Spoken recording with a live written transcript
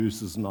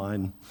verses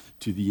 9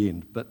 to the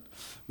end. But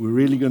we're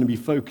really going to be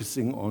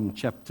focusing on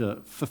chapter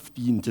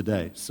 15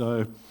 today.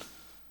 So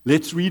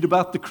let's read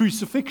about the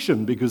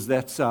crucifixion because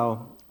that's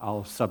our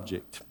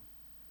subject.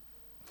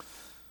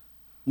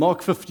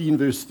 Mark 15,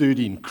 verse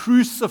 13.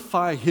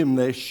 Crucify him,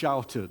 they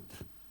shouted.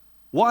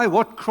 Why?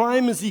 What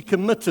crime has he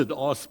committed?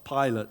 Asked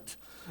Pilate.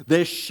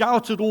 They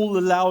shouted all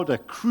the louder,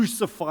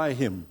 crucify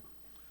him.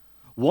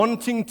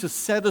 Wanting to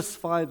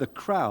satisfy the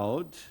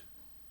crowd,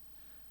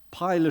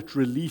 Pilate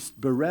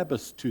released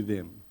Barabbas to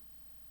them.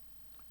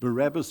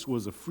 Barabbas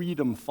was a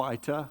freedom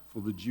fighter for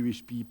the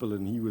Jewish people,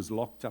 and he was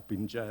locked up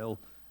in jail,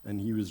 and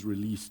he was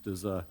released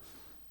as a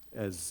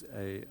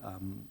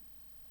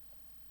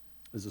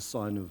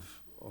sign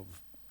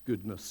of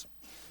goodness.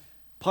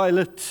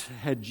 Pilate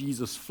had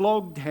Jesus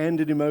flogged,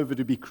 handed him over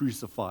to be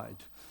crucified.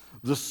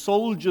 The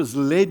soldiers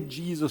led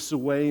Jesus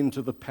away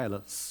into the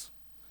palace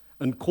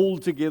and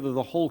called together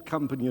the whole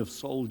company of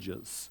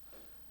soldiers.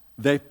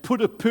 They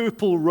put a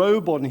purple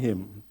robe on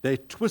him. They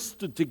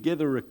twisted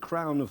together a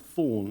crown of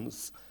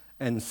thorns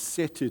and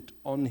set it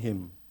on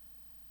him.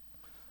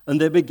 And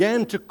they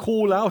began to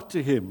call out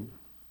to him,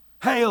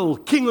 "Hail,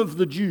 King of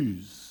the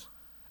Jews!"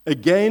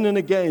 Again and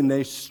again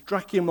they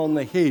struck him on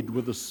the head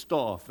with a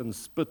staff and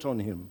spit on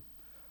him.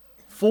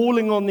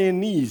 Falling on their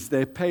knees,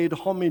 they paid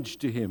homage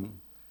to him.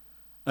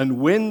 And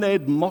when they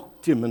had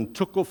mocked him and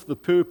took off the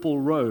purple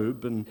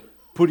robe and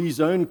put his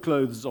own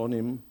clothes on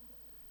him,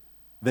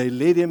 they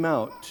led him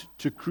out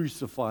to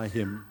crucify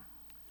him.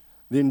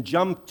 Then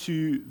jump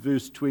to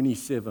verse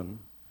 27.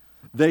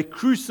 They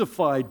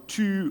crucified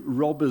two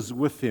robbers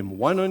with him,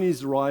 one on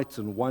his right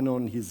and one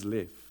on his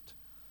left.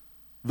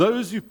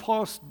 Those who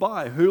passed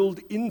by hurled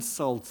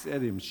insults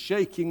at him,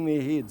 shaking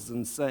their heads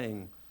and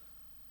saying,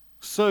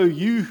 "So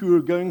you who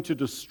are going to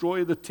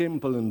destroy the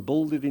temple and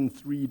build it in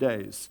 3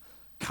 days,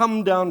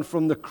 come down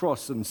from the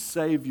cross and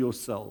save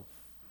yourself."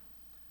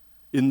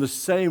 In the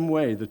same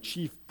way, the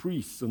chief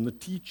priests and the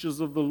teachers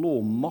of the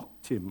law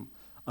mocked him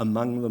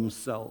among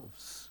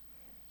themselves.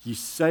 He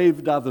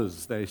saved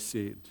others, they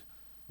said,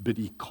 but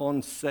he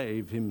can't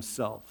save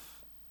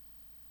himself.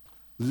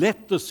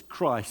 Let this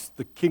Christ,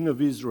 the King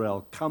of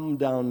Israel, come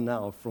down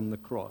now from the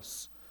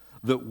cross,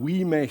 that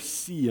we may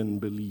see and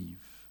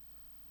believe.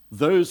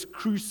 Those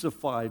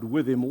crucified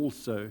with him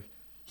also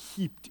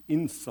heaped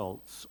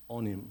insults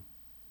on him.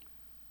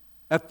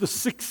 At the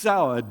 6th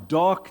hour,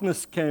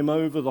 darkness came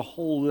over the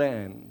whole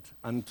land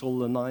until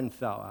the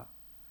 9th hour.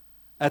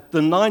 At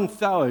the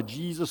 9th hour,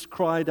 Jesus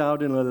cried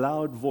out in a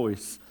loud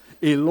voice,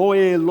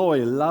 "Eloi,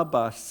 Eloi,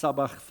 lama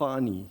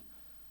sabachthani,"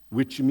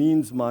 which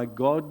means, my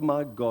God,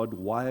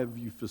 why have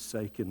you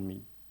forsaken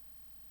me?"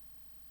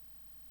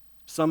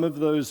 Some of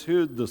those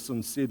heard this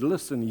and said,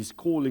 "Listen, he's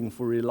calling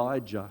for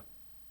Elijah."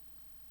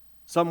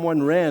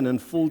 Someone ran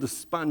and filled a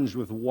sponge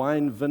with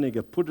wine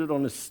vinegar, put it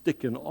on a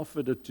stick, and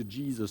offered it to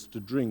Jesus to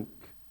drink.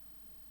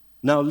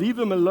 "Now leave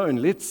him alone.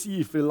 Let's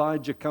see if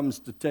Elijah comes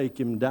to take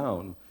him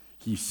down,"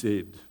 he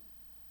said.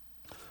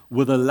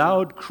 With a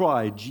loud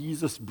cry,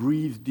 Jesus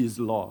breathed his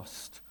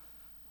last.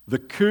 The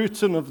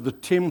curtain of the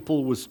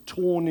temple was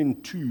torn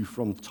in two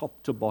from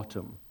top to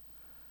bottom.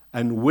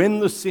 And when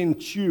the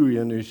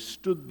centurion who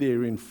stood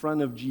there in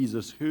front of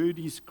Jesus heard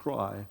his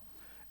cry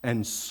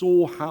and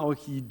saw how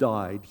he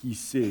died, he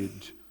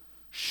said,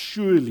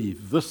 "Surely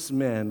this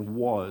man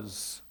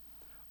was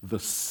the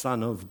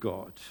Son of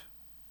God."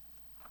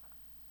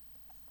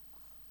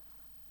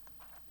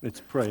 Let's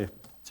pray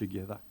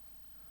together.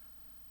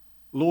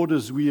 Lord,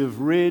 as we have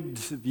read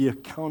the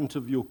account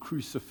of your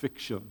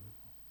crucifixion,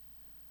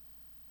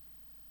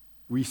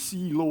 we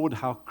see, Lord,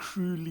 how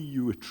cruelly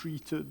you were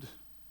treated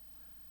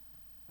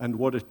and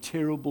what a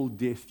terrible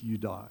death you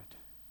died.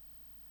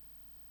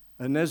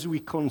 And as we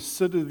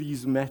consider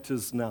these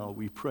matters now,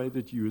 we pray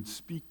that you would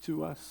speak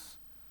to us,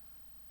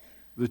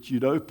 that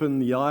you'd open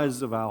the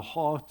eyes of our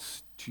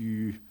hearts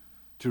to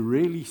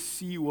really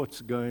see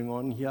what's going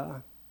on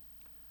here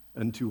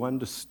and to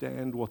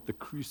understand what the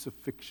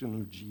crucifixion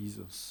of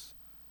Jesus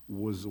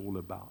was all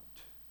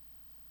about.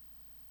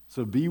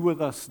 So be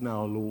with us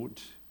now,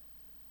 Lord,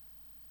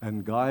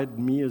 and guide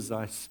me as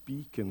I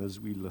speak and as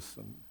we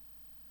listen.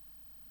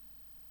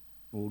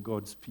 All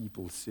God's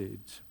people said,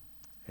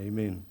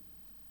 Amen.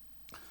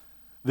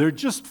 There are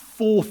just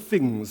 4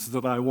 things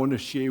that I want to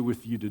share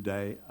with you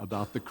today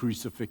about the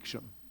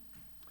crucifixion.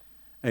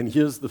 And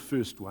here's the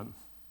first one.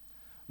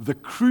 The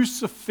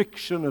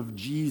crucifixion of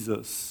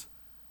Jesus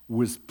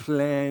was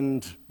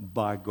planned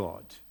by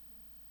God.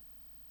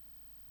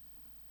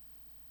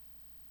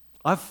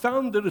 I've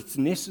found that it's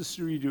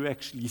necessary to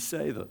actually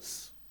say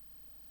this,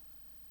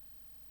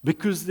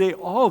 because there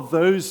are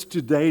those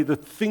today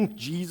that think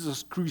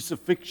Jesus'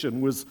 crucifixion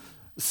was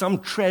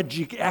some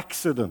tragic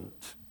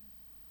accident.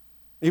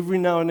 Every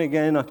now and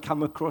again I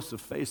come across a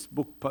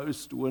Facebook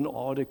post or an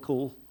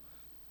article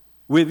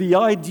where the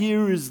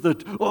idea is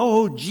that,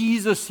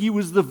 Jesus, he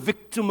was the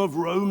victim of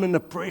Roman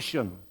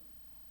oppression.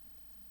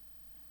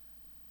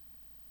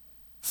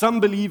 Some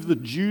believe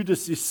that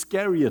Judas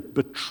Iscariot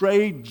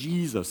betrayed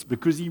Jesus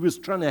because he was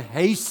trying to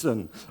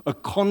hasten a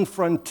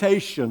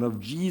confrontation of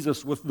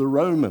Jesus with the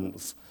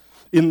Romans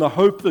in the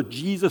hope that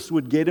Jesus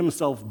would get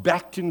himself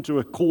backed into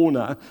a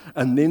corner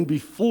and then be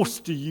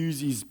forced to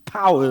use his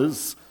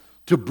powers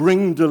to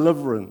bring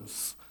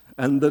deliverance,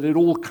 and that it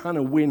all kind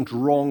of went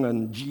wrong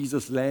and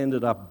Jesus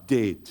landed up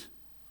dead.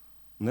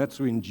 And that's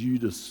when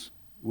Judas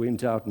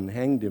went out and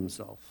hanged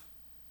himself.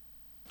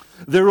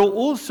 There are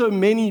also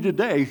many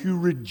today who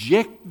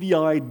reject the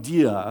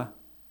idea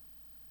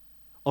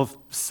of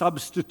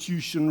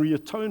substitutionary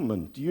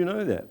atonement. Do you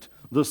know that?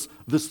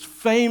 This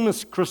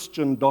famous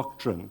Christian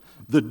doctrine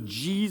that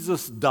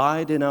Jesus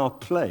died in our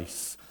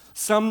place.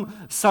 Some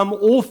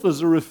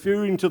authors are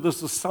referring to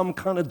this as some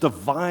kind of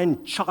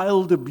divine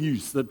child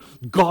abuse,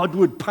 that God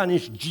would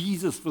punish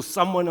Jesus for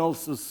someone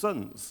else's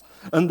sins.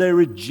 And they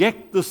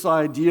reject this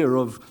idea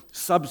of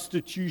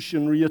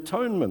substitutionary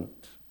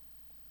atonement.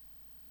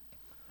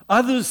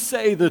 Others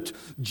say that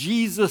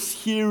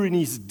Jesus here in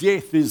his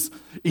death is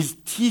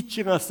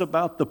teaching us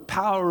about the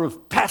power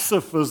of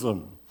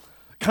pacifism.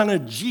 Kind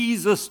of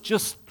Jesus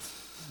just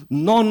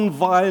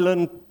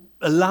non-violent,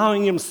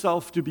 allowing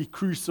himself to be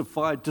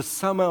crucified to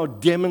somehow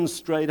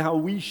demonstrate how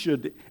we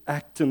should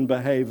act and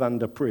behave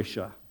under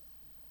pressure.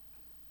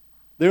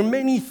 There are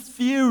many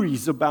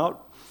theories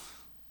about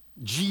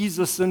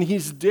Jesus and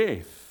his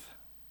death.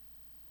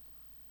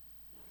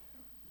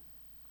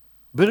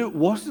 But it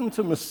wasn't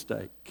a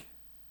mistake.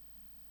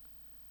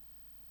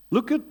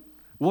 Look at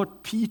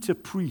what Peter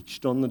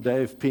preached on the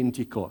day of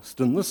Pentecost,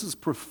 and this is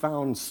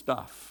profound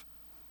stuff.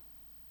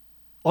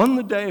 On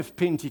the day of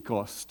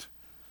Pentecost,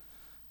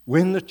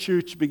 when the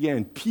church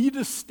began,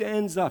 Peter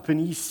stands up and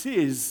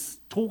he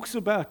talks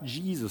about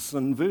Jesus.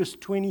 In verse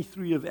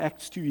 23 of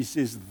Acts 2, he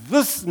says,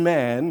 "This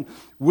man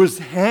was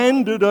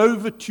handed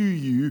over to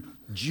you,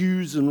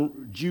 Jews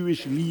and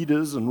Jewish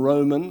leaders and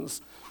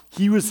Romans.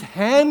 He was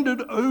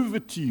handed over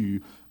to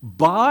you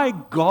by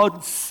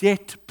God's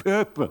set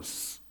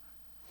purpose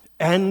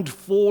and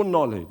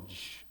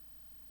foreknowledge."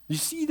 You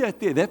see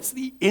that there? That's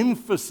the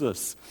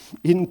emphasis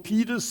in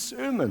Peter's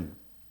sermon.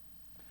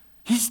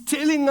 He's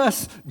telling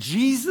us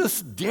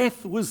Jesus'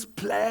 death was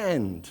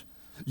planned.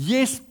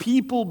 Yes,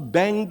 people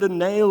banged the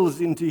nails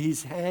into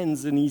his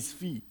hands and his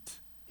feet.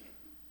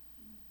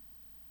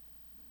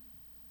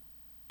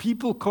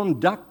 People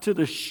conducted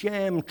a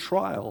sham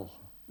trial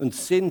and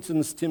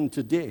sentenced him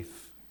to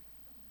death.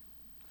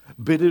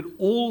 But it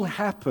all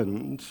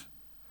happened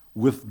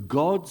with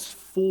God's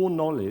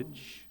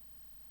foreknowledge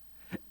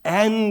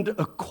and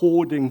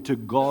according to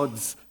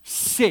God's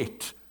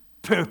set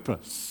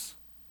purpose.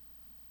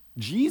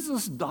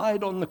 Jesus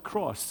died on the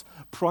cross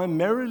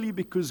primarily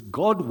because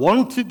God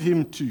wanted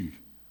him to.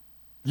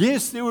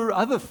 Yes, there were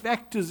other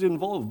factors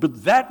involved,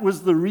 but that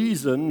was the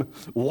reason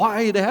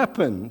why it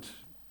happened.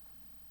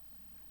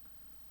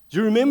 Do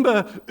you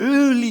remember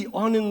early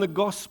on in the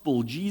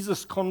gospel,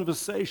 Jesus'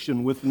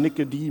 conversation with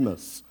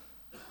Nicodemus?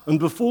 And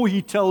before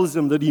he tells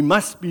him that he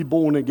must be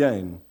born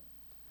again,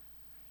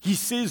 he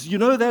says, you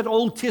know that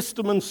Old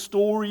Testament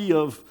story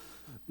of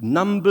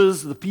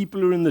Numbers, the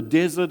people are in the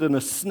desert and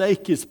a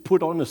snake is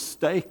put on a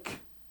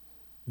stake?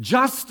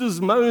 Just as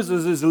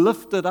Moses is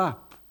lifted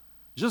up,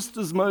 just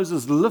as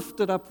Moses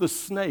lifted up the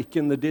snake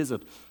in the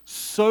desert,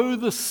 so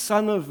the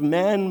Son of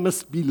Man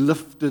must be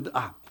lifted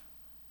up.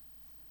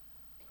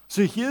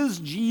 So here's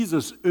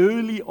Jesus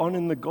early on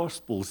in the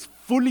Gospels,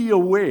 fully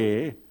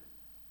aware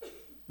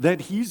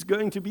that he's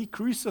going to be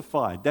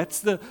crucified. That's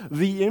the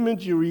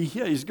imagery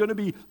here. He's going to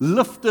be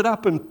lifted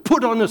up and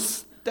put on a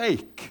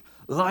stake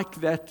like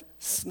that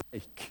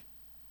snake.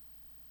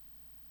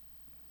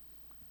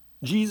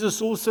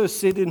 Jesus also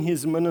said in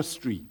his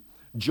ministry,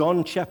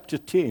 John chapter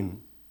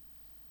 10,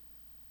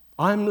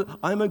 I'm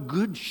a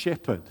good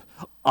shepherd.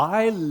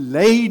 I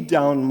lay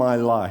down my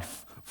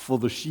life for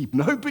the sheep.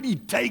 Nobody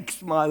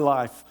takes my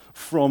life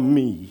from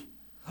me.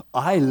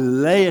 I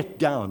lay it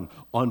down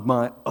on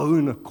my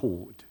own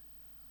accord.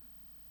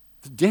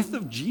 The death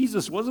of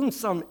Jesus wasn't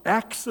some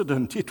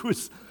accident. It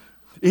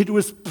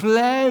was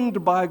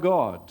planned by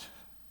God.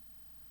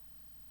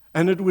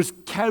 And it was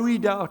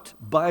carried out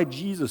by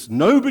Jesus.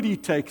 Nobody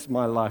takes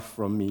my life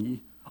from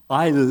me.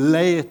 I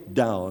lay it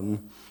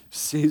down,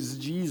 says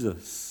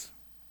Jesus.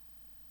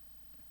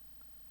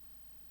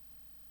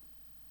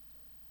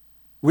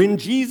 When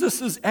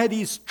Jesus is at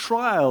his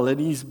trial and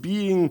he's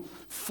being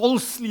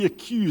falsely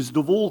accused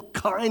of all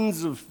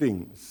kinds of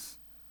things,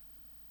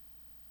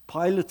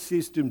 Pilate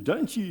says to him,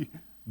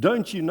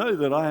 don't you know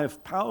that I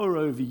have power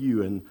over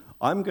you and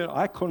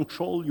I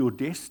control your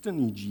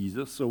destiny,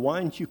 Jesus, so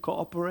why aren't you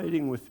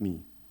cooperating with me?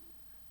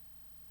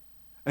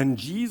 And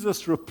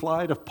Jesus'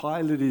 reply to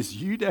Pilate is,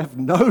 you'd have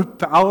no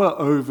power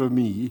over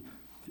me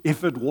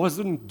if it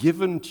wasn't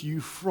given to you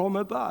from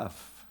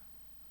above.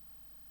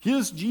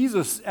 Here's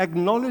Jesus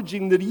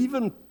acknowledging that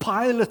even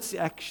Pilate's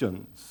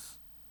actions,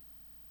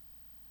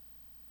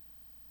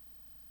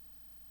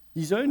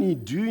 he's only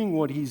doing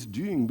what he's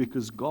doing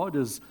because God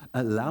is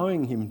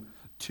allowing him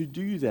to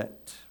do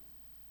that.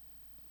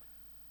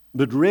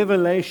 But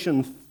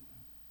Revelation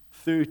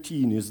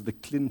 13 is the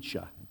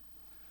clincher.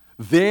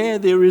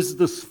 There is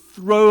this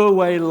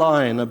throwaway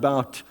line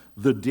about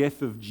the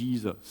death of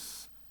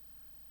Jesus.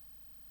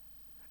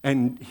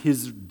 And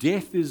his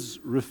death is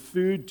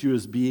referred to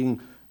as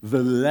being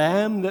the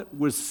lamb that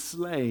was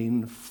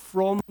slain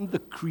from the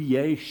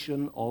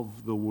creation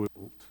of the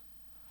world.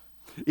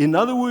 In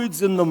other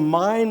words, in the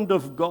mind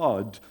of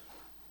God,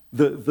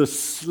 the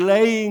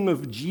slaying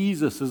of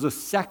Jesus as a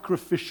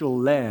sacrificial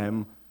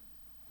lamb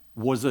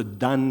was a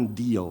done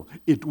deal.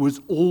 It was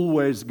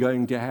always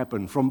going to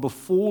happen. From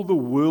before the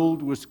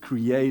world was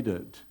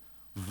created,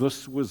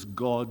 this was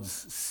God's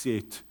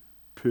set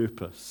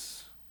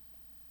purpose.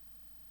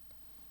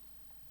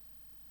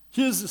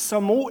 Here's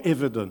some more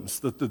evidence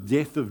that the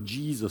death of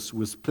Jesus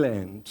was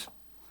planned.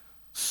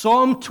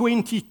 Psalm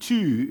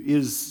 22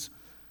 is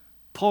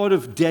part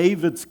of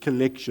David's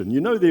collection.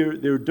 You know,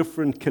 there are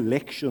different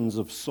collections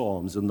of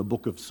psalms in the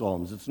book of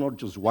Psalms. It's not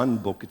just one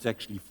book, it's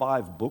actually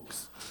 5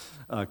 books.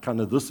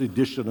 Kind of this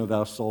edition of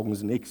our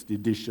songs, next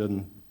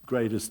edition,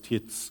 greatest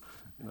hits,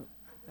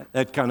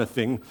 that kind of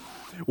thing.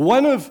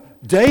 One of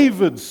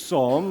David's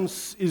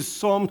psalms is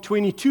Psalm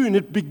 22, and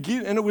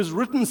it was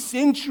written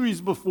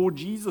centuries before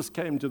Jesus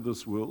came to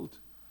this world.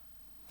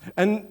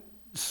 And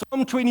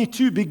Psalm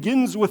 22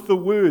 begins with the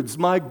words,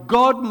 my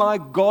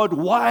God,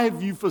 why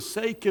have you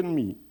forsaken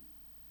me?"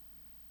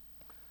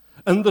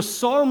 And the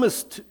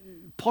psalmist,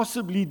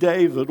 possibly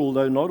David,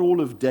 although not all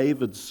of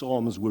David's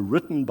psalms were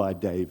written by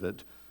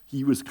David,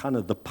 he was kind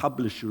of the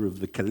publisher of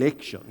the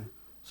collection.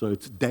 So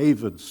it's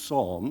David's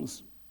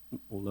psalms,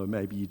 although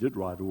maybe he did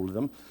write all of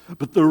them.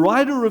 But the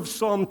writer of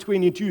Psalm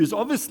 22 is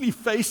obviously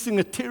facing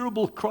a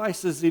terrible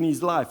crisis in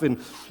his life. And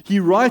he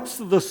writes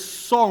this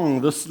song,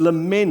 this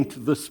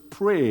lament, this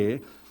prayer.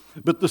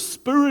 But the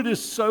Spirit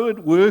is so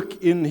at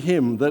work in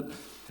him that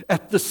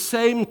at the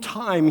same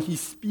time he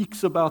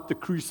speaks about the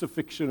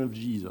crucifixion of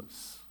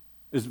Jesus.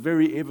 It's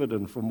very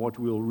evident from what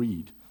we'll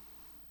read.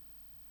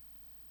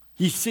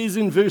 He says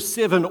in verse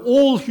 7,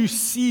 "All who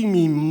see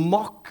me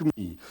mock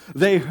me.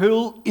 They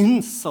hurl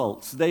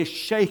insults. They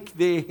shake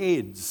their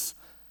heads."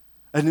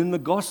 And in the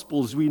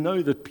Gospels, we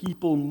know that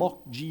people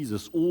mocked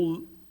Jesus.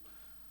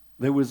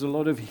 There was a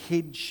lot of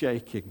head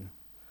shaking.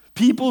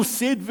 People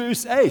said,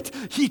 verse 8,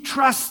 "He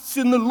trusts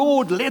in the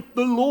Lord. Let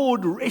the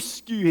Lord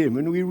rescue him."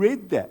 And we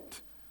read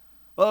that.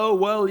 Oh,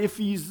 well, if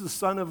he's the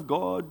Son of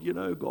God,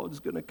 God's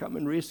going to come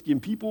and rescue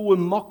him. People were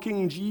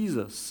mocking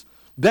Jesus.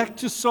 Back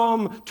to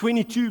Psalm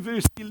 22,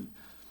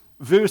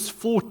 verse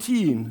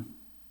 14.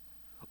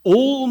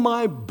 "All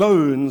my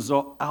bones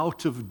are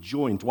out of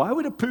joint." Why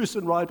would a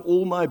person write,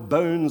 "All my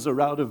bones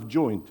are out of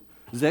joint"?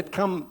 Does that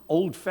come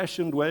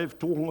old-fashioned way of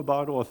talking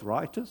about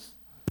arthritis?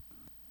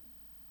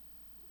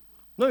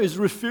 No, he's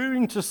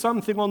referring to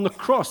something on the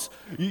cross.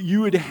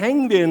 You would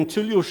hang there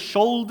until your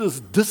shoulders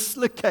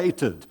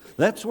dislocated.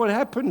 That's what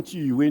happened to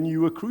you when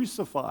you were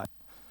crucified.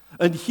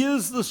 And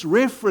here's this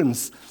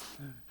reference,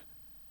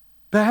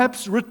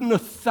 perhaps written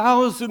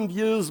 1,000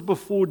 years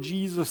before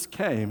Jesus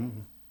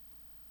came.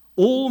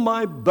 "All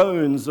my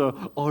bones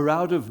are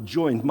out of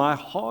joint. My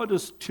heart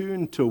is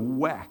turned to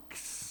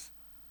wax."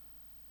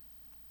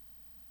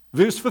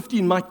 Verse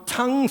 15, "My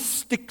tongue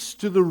sticks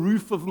to the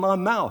roof of my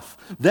mouth."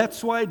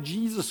 That's why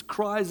Jesus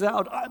cries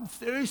out, "I'm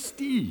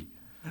thirsty."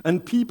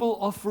 And people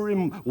offer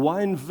him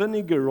wine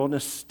vinegar on a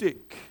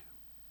stick.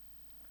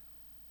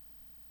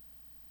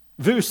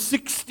 Verse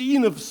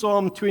 16 of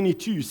Psalm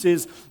 22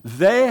 says,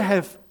 "They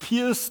have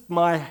pierced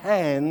my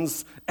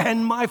hands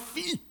and my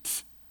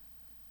feet."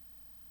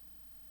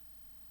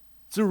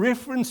 It's a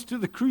reference to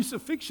the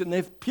crucifixion.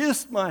 They've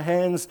pierced my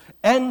hands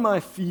and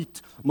my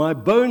feet. My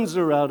bones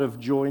are out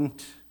of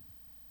joint.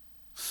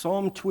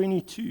 Psalm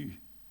 22.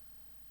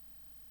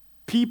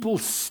 "People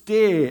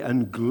stare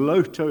and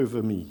gloat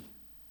over me."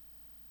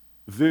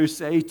 Verse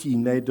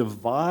 18, "They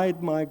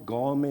divide my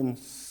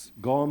garments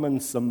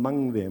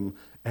among them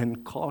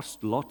and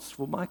cast lots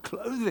for my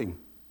clothing."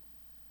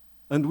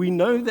 And we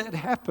know that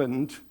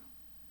happened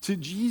to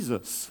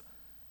Jesus.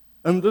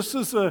 And this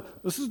is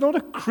not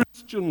a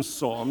Christian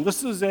psalm.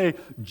 This is a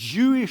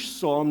Jewish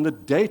psalm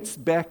that dates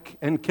back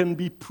and can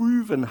be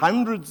proven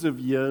hundreds of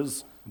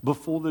years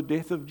before the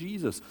death of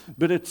Jesus.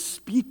 But it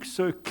speaks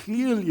so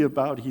clearly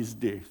about his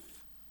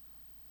death.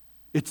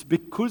 It's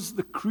because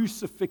the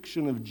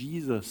crucifixion of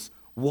Jesus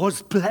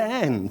was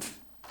planned.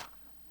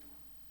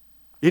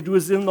 It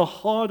was in the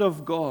heart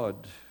of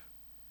God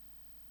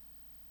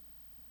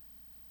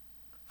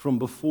from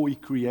before he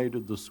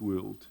created this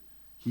world.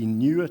 He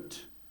knew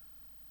it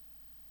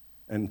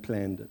and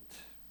planned it.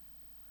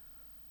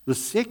 The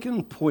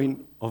second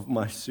point of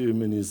my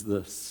sermon is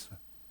this: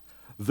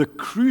 the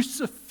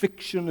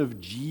crucifixion of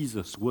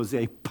Jesus was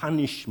a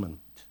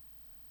punishment.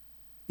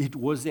 It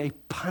was a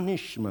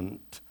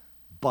punishment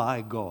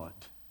by God.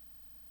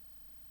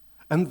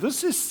 And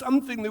this is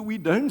something that we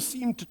don't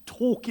seem to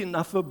talk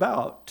enough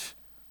about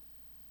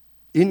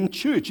in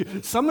church.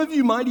 Some of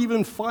you might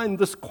even find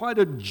this quite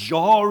a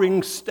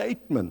jarring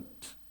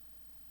statement.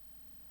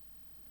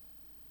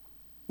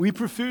 We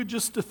prefer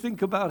just to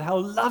think about how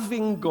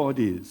loving God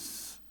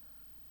is.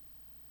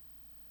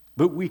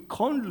 But we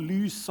can't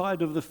lose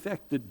sight of the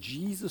fact that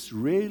Jesus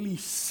really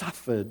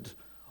suffered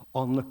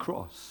on the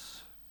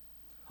cross.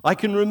 I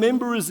can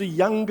remember as a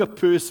younger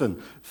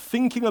person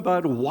thinking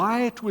about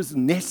why it was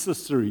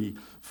necessary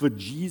for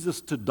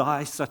Jesus to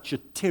die such a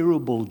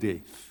terrible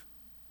death.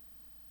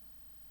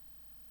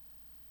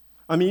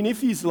 I mean,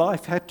 if his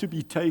life had to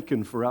be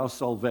taken for our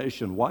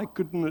salvation, why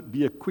couldn't it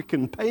be a quick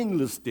and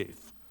painless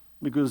death?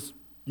 Because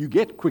you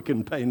get quick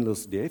and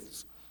painless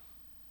deaths.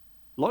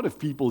 A lot of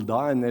people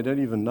die and they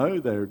don't even know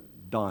they're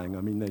dying.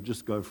 I mean, they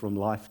just go from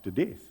life to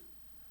death.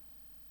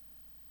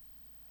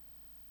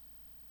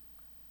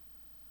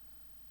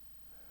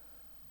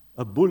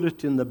 A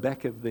bullet in the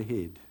back of the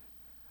head,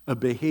 a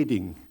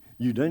beheading,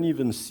 you don't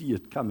even see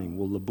it coming,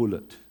 well, the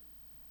bullet.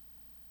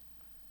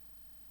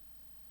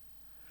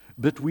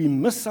 But we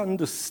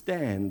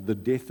misunderstand the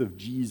death of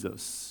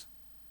Jesus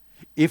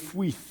if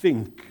we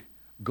think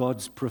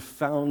God's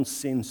profound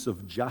sense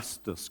of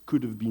justice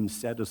could have been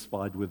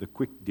satisfied with a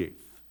quick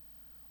death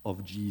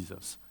of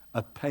Jesus,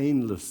 a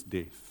painless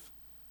death,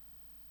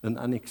 an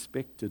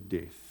unexpected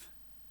death.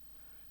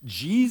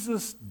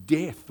 Jesus'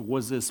 death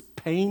was as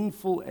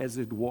painful as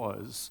it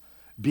was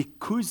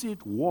because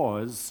it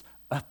was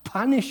a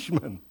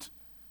punishment.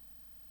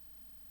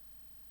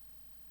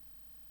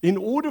 In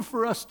order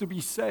for us to be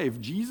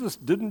saved, Jesus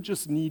didn't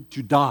just need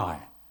to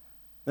die.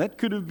 That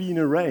could have been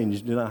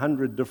arranged in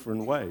 100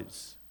 different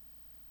ways.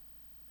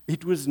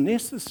 It was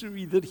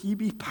necessary that he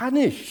be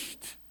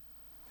punished.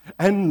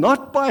 And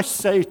not by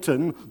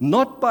Satan,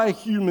 not by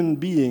human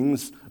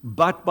beings,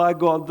 but by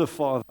God the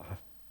Father.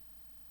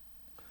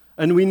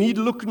 And we need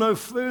look no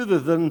further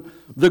than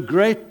the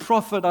great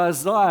prophet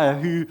Isaiah,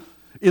 who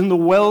in the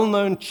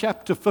well-known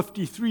chapter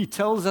 53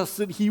 tells us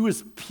that he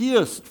was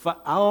pierced for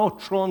our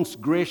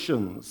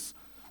transgressions.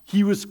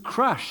 He was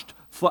crushed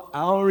for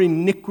our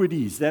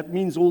iniquities. That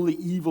means all the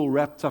evil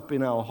wrapped up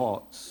in our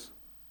hearts.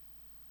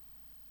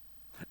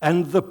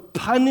 And the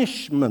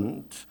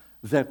punishment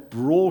that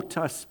brought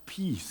us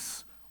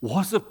peace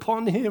was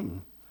upon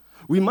him.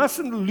 We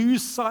mustn't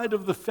lose sight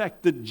of the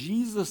fact that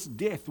Jesus'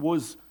 death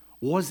was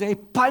a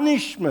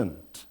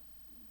punishment.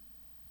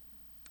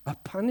 A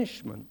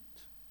punishment.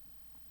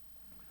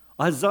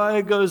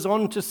 Isaiah goes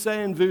on to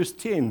say in verse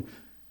 10,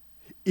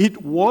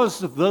 it was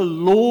the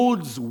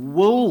Lord's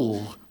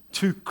will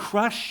to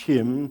crush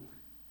him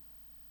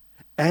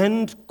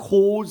and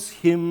cause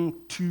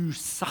him to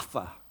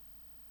suffer.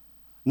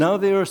 Now,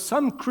 there are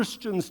some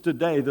Christians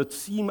today that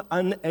seem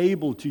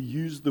unable to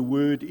use the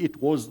word,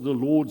 it was the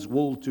Lord's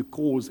will to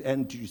cause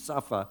and to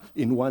suffer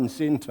in one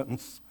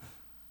sentence.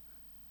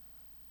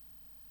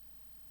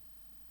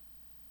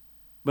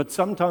 But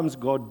sometimes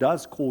God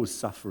does cause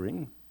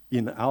suffering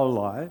in our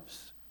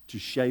lives to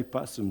shape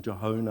us and to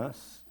hone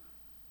us.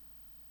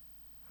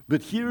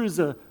 But here is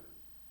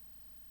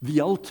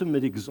the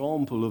ultimate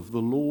example of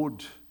the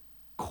Lord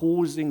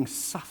causing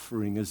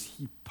suffering as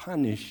he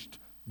punished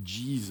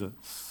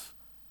Jesus.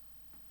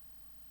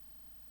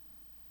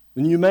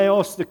 And you may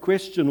ask the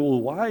question,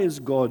 well, why is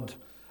God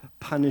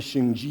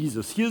punishing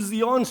Jesus? Here's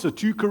the answer,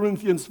 2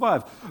 Corinthians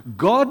 5.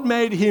 God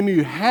made him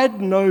who had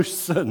no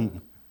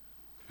sin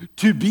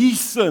to be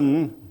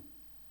sin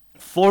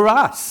for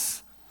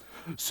us,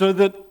 so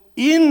that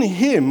in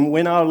him,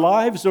 when our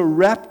lives are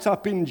wrapped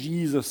up in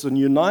Jesus and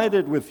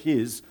united with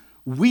his,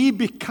 we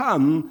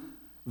become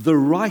the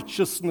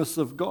righteousness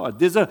of God.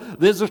 There's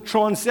a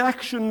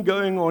transaction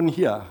going on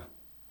here.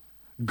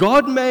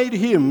 God made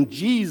him,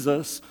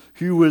 Jesus,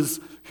 who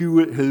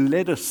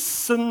led a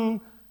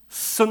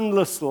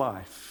sinless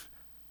life.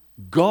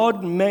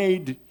 God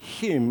made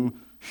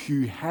him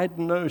who had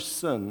no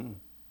sin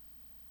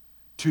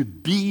to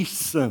be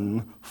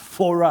sin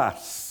for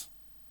us.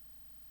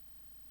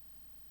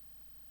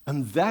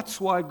 And that's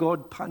why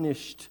God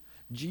punished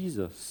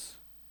Jesus.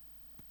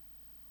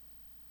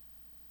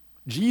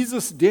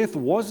 Jesus' death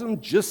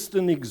wasn't just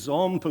an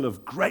example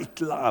of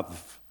great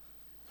love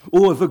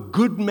or of a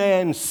good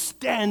man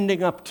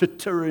standing up to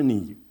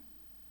tyranny.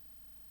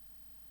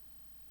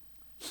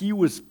 He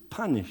was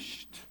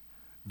punished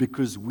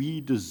because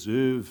we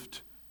deserved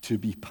to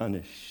be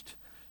punished.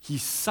 He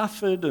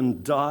suffered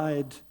and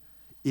died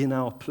in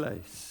our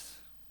place.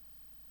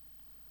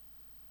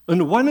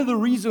 And one of the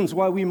reasons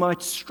why we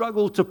might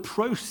struggle to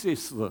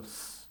process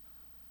this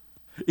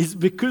is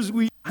because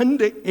we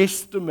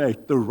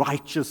underestimate the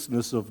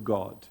righteousness of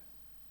God.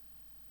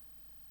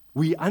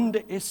 We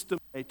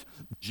underestimate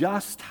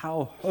just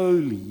how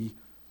holy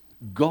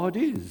God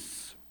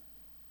is.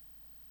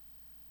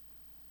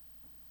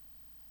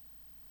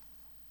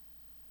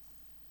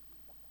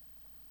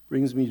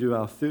 Brings me to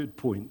our third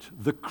point.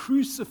 The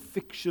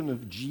crucifixion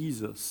of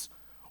Jesus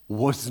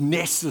was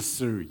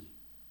necessary.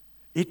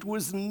 It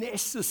was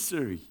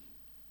necessary.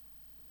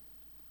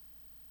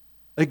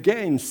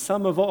 Again,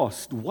 some have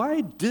asked,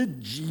 why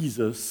did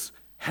Jesus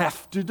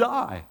have to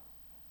die?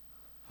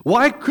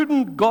 Why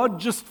couldn't God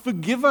just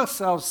forgive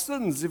us our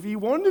sins if he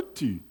wanted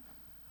to?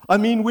 I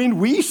mean, when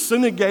we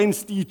sin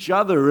against each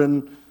other,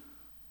 and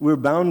we're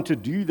bound to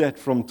do that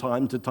from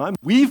time to time,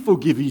 we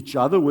forgive each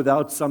other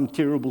without some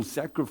terrible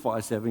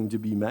sacrifice having to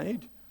be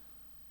made.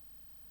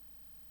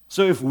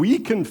 So if we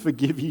can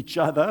forgive each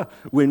other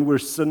when we're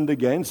sinned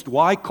against,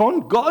 why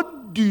can't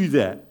God do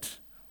that?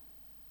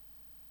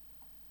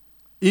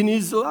 In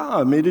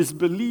Islam, it is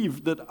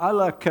believed that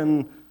Allah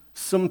can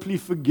simply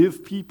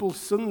forgive people's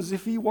sins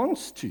if He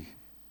wants to.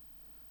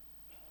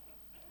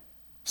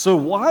 So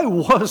why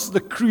was the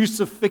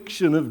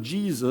crucifixion of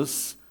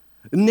Jesus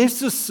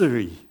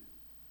necessary?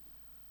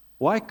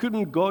 Why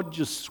couldn't God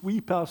just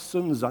sweep our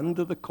sins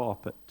under the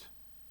carpet?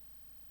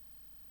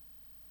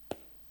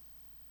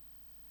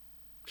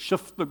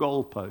 Shift the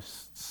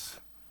goalposts,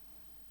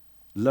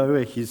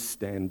 lower His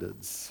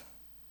standards.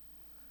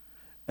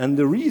 And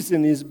the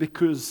reason is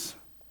because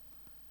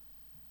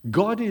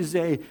God is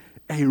a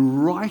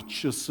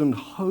righteous and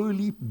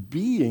holy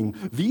being.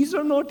 These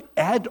are not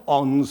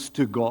add-ons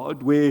to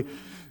God where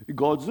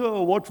God's,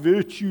 oh, what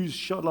virtues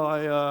shall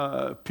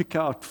I pick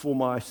out for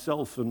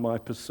myself and my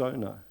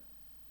persona?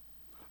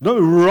 No,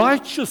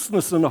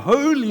 righteousness and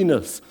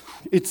holiness,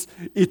 it's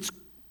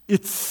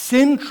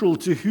central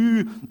to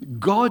who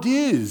God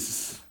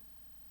is.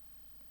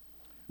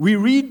 We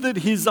read that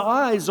His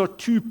eyes are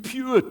too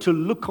pure to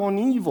look on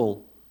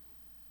evil.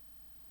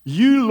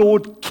 You,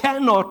 Lord,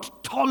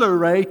 cannot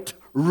tolerate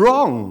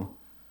wrong.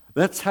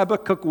 That's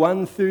Habakkuk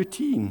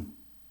 1:13.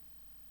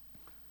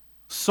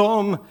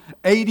 Psalm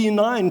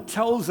 89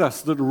 tells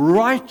us that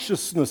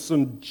righteousness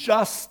and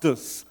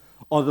justice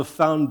are the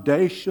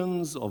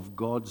foundations of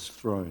God's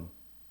throne.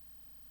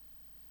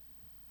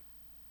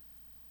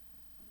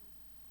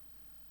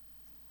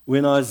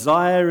 When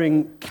Isaiah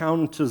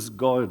encounters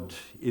God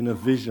in a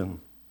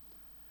vision,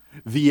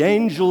 the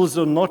angels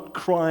are not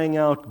crying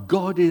out,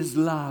 God is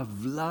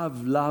love,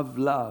 love, love,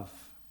 love.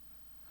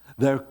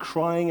 They're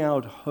crying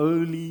out,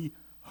 holy,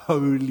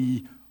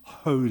 holy,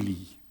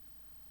 holy,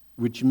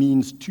 which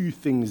means two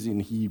things in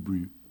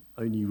Hebrew,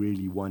 only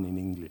really one in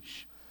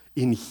English.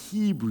 In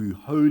Hebrew,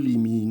 holy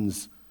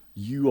means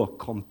you are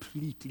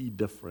completely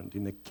different,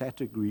 in a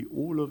category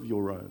all of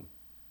your own.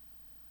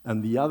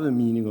 And the other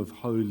meaning of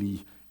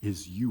holy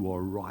is you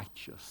are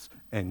righteous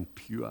and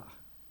pure.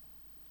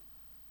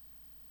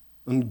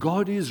 And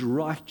God is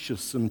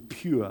righteous and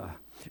pure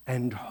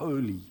and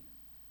holy.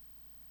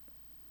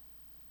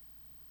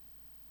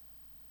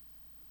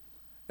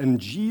 And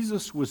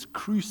Jesus was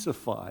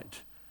crucified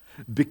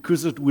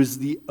because it was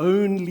the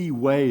only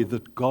way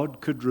that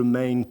God could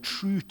remain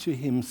true to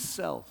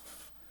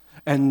Himself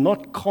and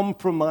not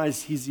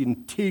compromise His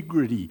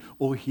integrity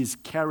or His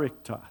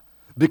character,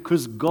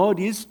 because God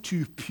is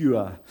too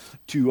pure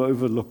to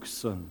overlook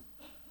sin.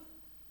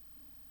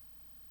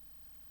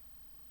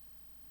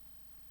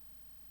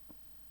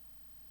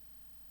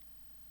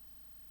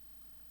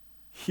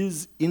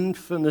 His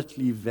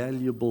infinitely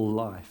valuable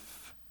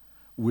life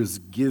was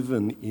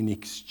given in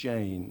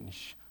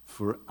exchange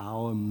for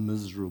our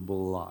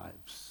miserable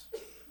lives.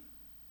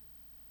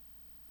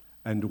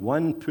 And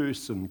one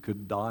person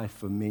could die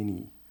for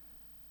many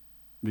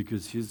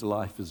because his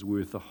life is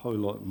worth a whole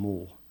lot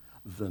more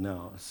than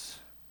ours.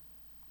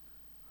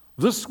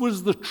 This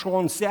was the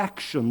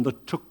transaction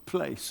that took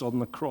place on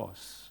the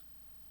cross.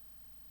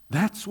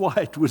 That's why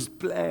it was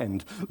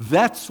planned.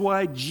 That's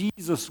why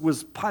Jesus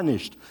was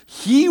punished.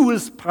 He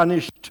was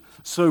punished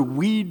so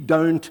we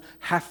don't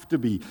have to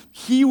be.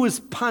 He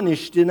was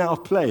punished in our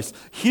place.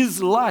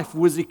 His life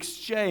was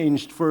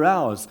exchanged for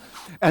ours.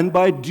 And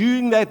by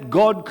doing that,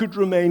 God could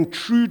remain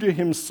true to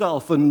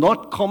Himself and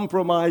not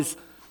compromise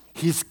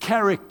His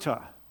character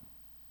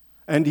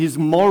and His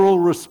moral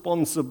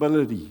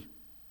responsibility.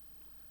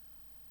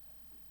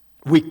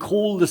 We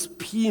call this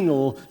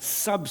penal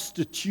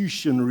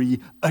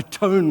substitutionary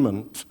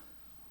atonement.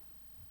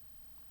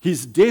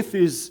 His death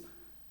is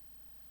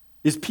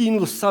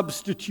penal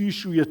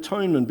substitutionary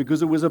atonement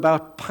because it was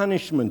about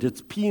punishment. It's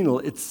penal,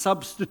 it's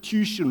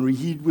substitutionary.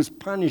 He was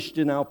punished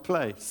in our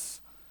place.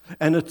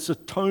 And it's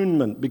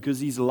atonement because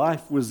His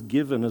life was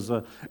given as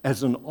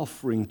an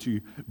offering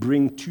to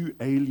bring two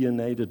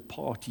alienated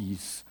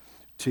parties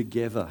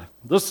together.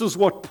 This is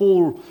what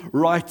Paul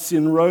writes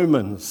in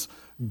Romans.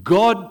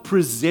 God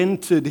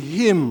presented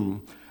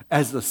Him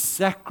as a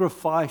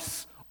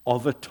sacrifice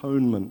of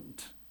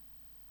atonement.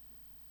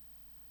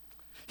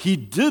 He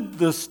did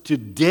this to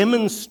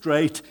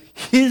demonstrate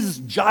His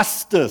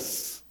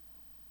justice.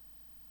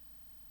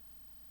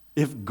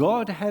 If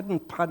God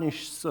hadn't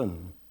punished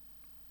sin,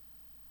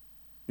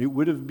 there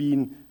would have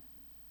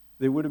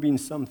been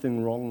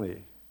something wrong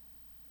there.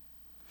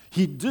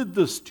 He did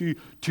this to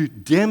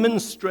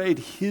demonstrate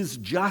His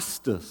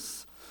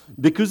justice.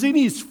 Because in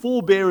His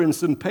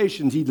forbearance and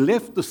patience, He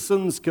left the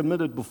sins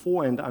committed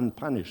beforehand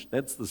unpunished.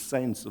 That's the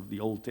saints of the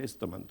Old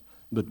Testament.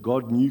 But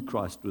God knew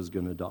Christ was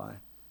going to die.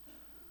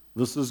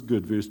 This is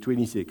good, verse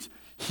 26.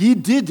 He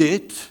did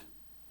it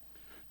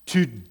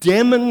to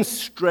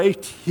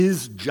demonstrate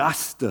His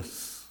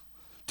justice,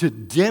 to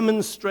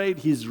demonstrate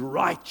His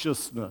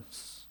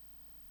righteousness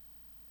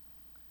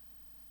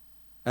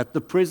at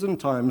the present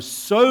time,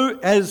 so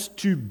as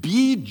to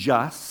be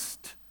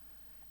just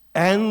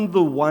and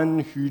the one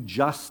who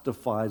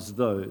justifies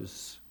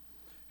those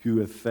who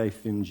have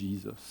faith in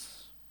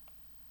Jesus.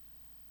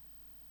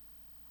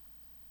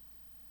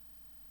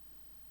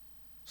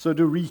 So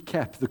to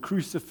recap, the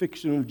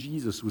crucifixion of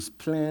Jesus was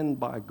planned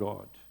by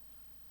God.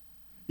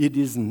 It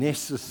is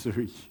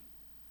necessary.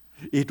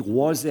 It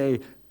was a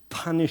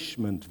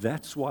punishment.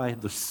 That's why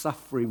the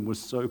suffering was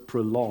so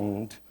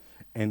prolonged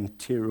and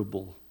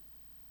terrible.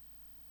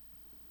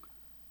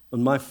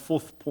 And my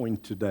fourth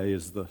point today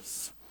is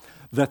this,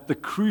 that the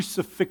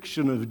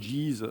crucifixion of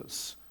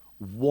Jesus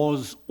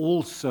was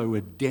also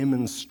a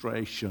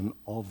demonstration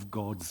of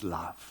God's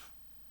love.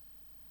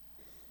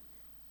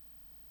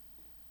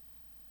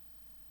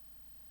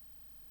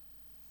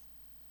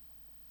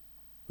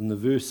 And the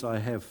verse I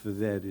have for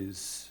that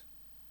is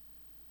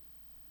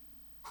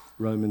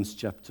Romans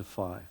chapter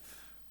 5,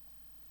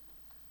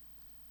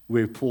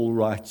 where Paul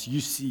writes,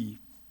 "You see,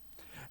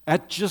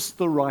 at just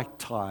the right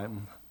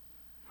time,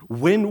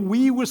 when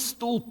we were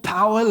still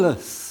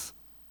powerless,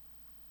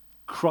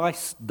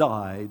 Christ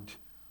died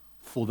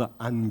for the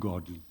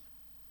ungodly."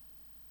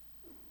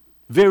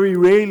 Very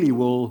rarely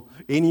will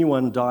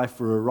anyone die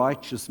for a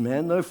righteous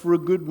man, though for a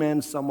good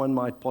man someone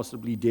might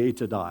possibly dare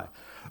to die.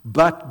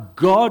 But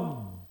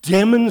God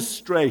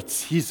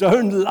demonstrates His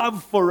own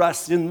love for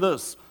us in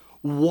this.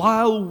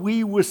 While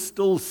we were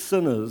still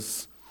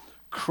sinners,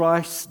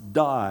 Christ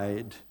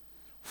died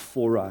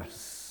for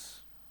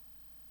us.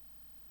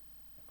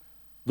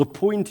 The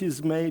point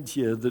is made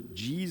here that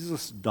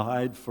Jesus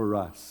died for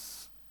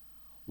us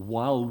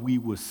while we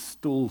were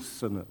still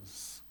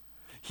sinners.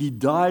 He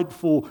died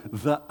for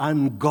the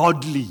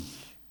ungodly.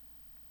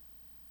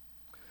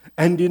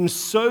 And in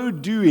so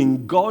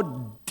doing,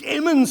 God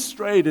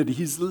demonstrated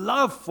His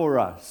love for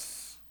us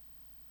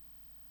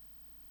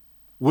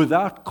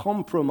without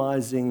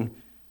compromising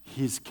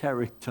His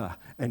character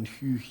and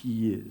who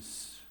He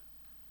is.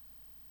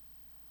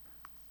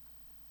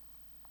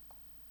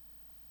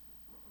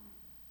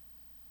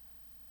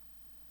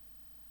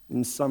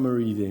 In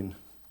summary then,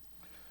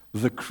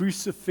 the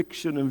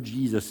crucifixion of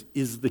Jesus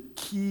is the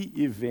key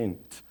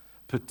event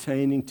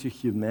pertaining to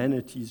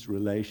humanity's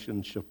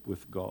relationship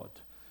with God.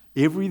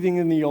 Everything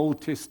in the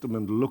Old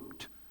Testament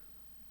looked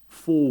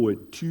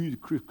forward to the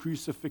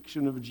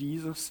crucifixion of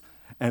Jesus,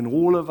 and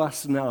all of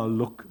us now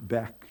look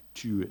back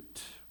to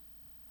it.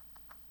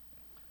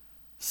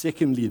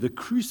 Secondly, the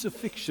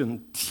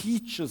crucifixion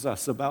teaches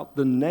us about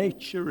the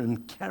nature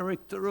and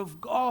character of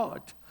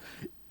God.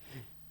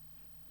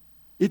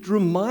 It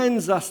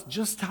reminds us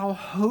just how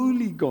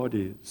holy God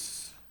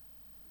is,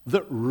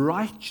 that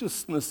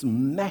righteousness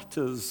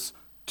matters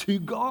to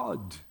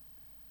God.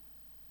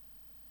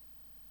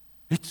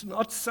 It's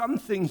not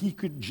something He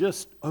could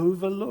just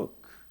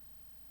overlook.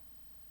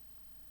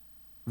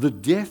 The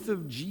death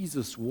of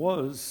Jesus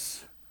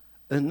was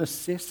a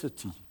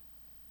necessity.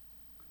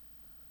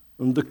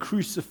 And the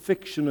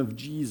crucifixion of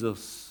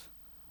Jesus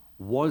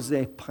was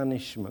a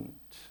punishment.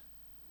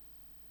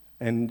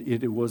 And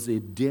it was a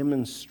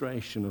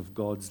demonstration of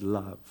God's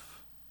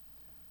love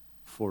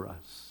for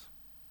us.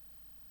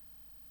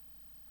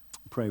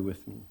 Pray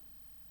with me.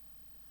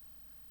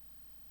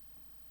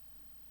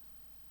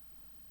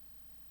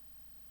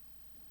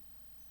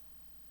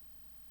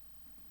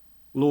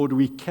 Lord,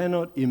 we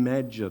cannot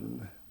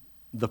imagine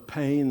the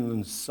pain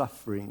and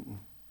suffering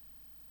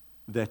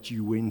that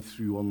you went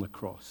through on the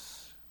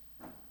cross.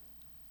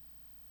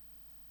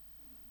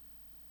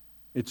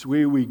 It's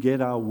where we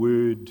get our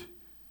word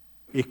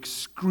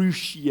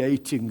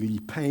excruciatingly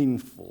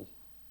painful.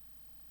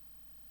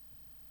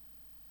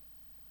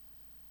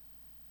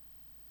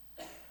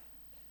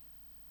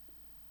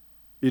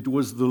 It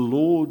was the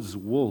Lord's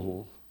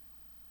will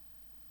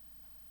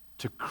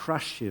to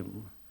crush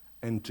Him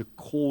and to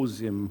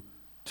cause Him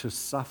to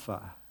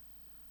suffer,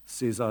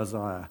 says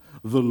Isaiah.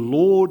 The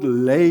Lord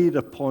laid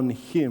upon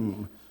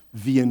Him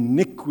the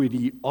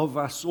iniquity of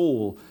us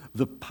all.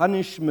 The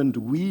punishment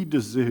we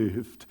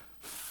deserved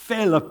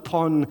fell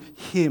upon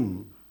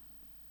Him.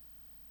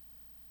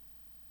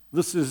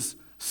 This is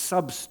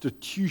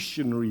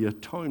substitutionary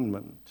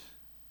atonement.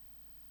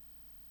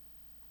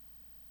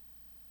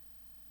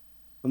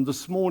 And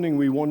this morning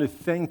we want to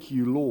thank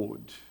you,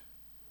 Lord,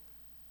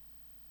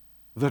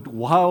 that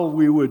while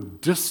we were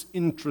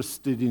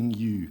disinterested in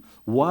you,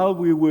 while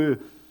we were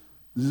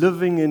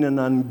living in an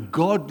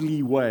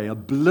ungodly way,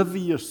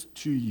 oblivious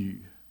to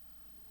you,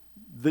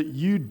 that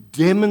you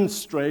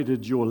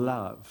demonstrated your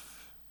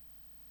love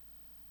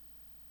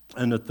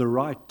and at the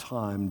right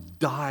time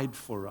died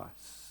for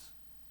us.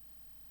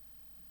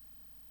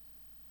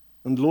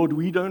 And Lord,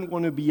 we don't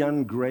want to be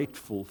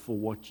ungrateful for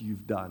what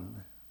you've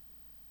done.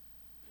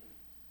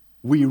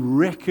 We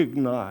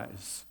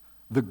recognize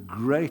the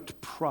great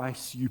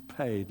price you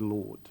paid,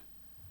 Lord,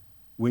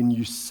 when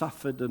you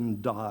suffered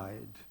and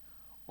died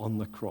on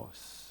the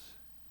cross.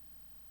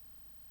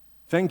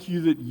 Thank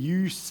you that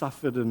you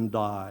suffered and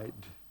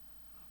died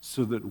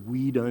so that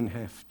we don't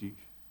have to.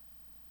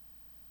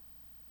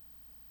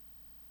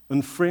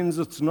 And friends,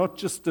 it's not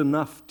just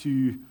enough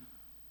to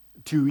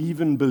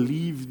even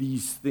believe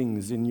these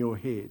things in your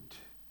head.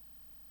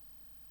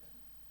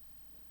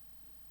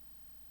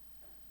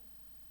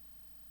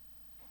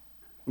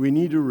 We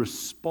need to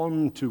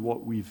respond to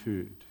what we've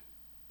heard.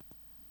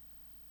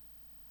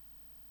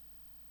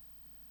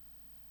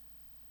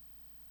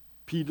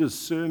 Peter's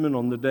sermon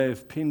on the day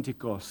of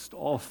Pentecost,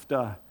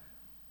 after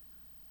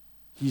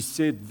He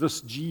said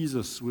this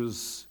Jesus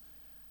was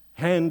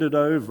handed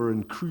over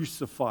and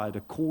crucified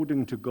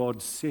according to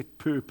God's set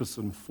purpose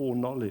and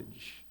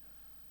foreknowledge.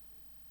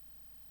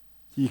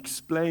 He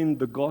explained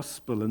the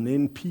gospel, and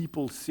then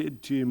people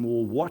said to him,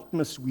 well, what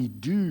must we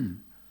do?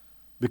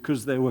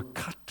 Because they were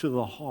cut to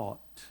the heart.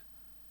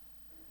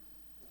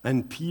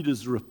 And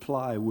Peter's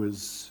reply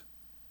was,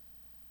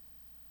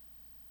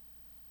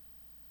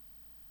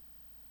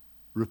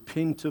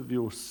 repent of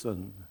your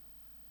sin,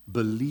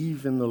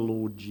 believe in the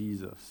Lord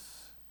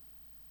Jesus,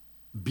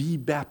 be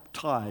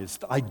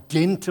baptized,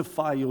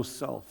 identify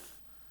yourself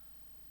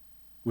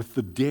with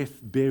the death,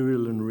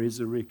 burial, and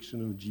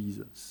resurrection of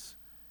Jesus,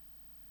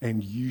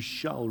 and you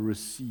shall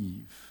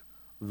receive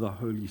the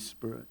Holy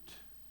Spirit.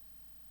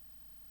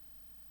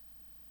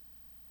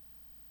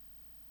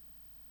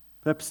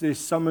 Perhaps there's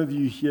some of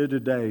you here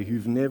today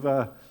who've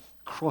never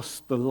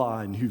crossed the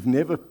line, who've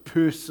never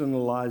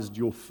personalized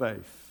your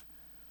faith.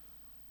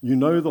 You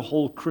know the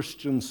whole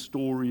Christian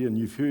story, and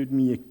you've heard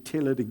me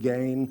tell it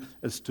again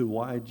as to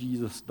why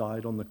Jesus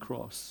died on the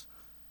cross.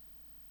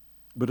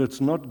 But it's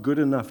not good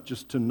enough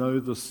just to know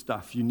this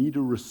stuff. You need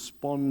to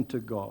respond to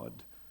God.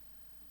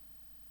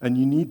 And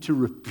you need to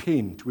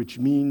repent, which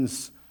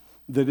means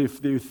that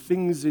if there are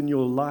things in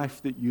your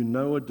life that you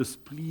know are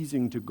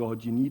displeasing to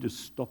God, you need to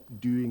stop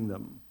doing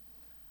them.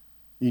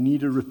 You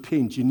need to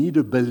repent. You need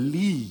to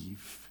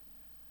believe.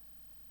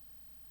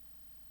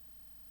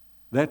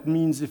 That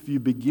means if you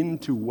begin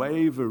to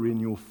waver in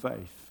your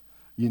faith,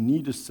 you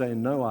need to say,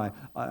 no,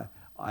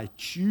 I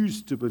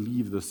choose to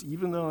believe this.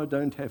 Even though I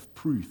don't have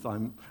proof,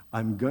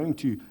 I'm going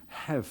to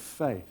have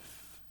faith.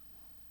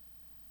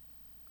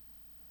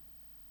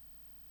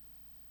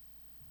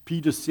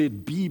 Peter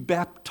said, be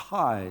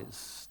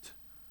baptized.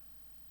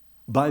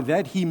 By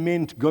that he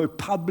meant go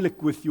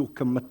public with your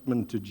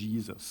commitment to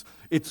Jesus.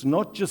 It's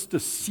not just a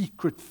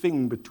secret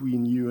thing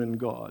between you and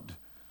God.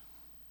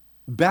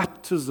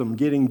 Baptism,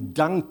 getting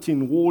dunked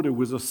in water,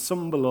 was a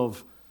symbol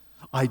of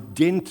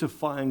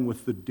identifying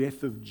with the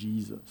death of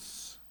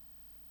Jesus.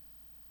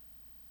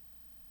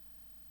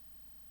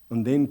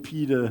 And then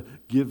Peter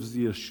gives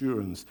the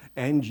assurance,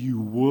 and you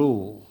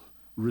will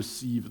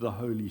receive the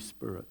Holy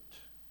Spirit.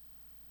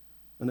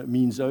 And it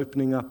means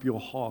opening up your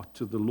heart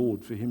to the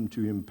Lord for Him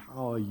to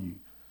empower you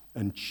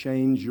and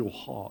change your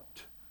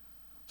heart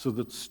so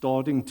that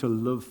starting to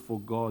live for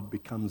God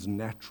becomes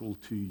natural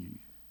to you.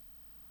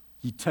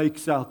 He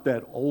takes out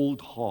that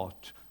old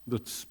heart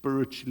that's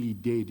spiritually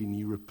dead and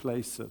He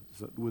replaces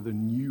it with a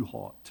new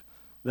heart.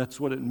 That's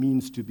what it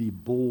means to be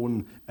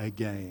born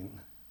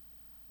again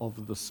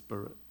of the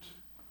Spirit.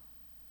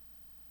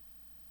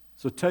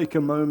 So take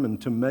a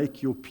moment to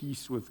make your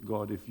peace with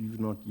God if you've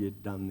not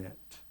yet done that.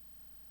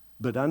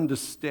 But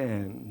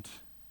understand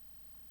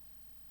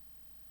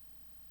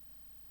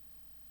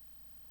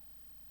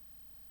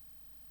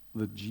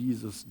that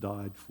Jesus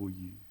died for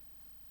you.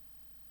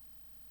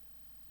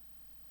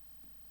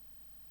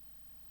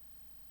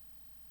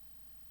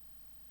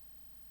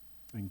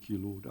 Thank you,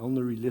 Lord.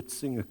 Ellery, let's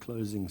sing a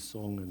closing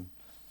song and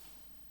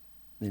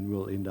then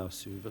we'll end our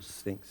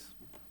service. Thanks.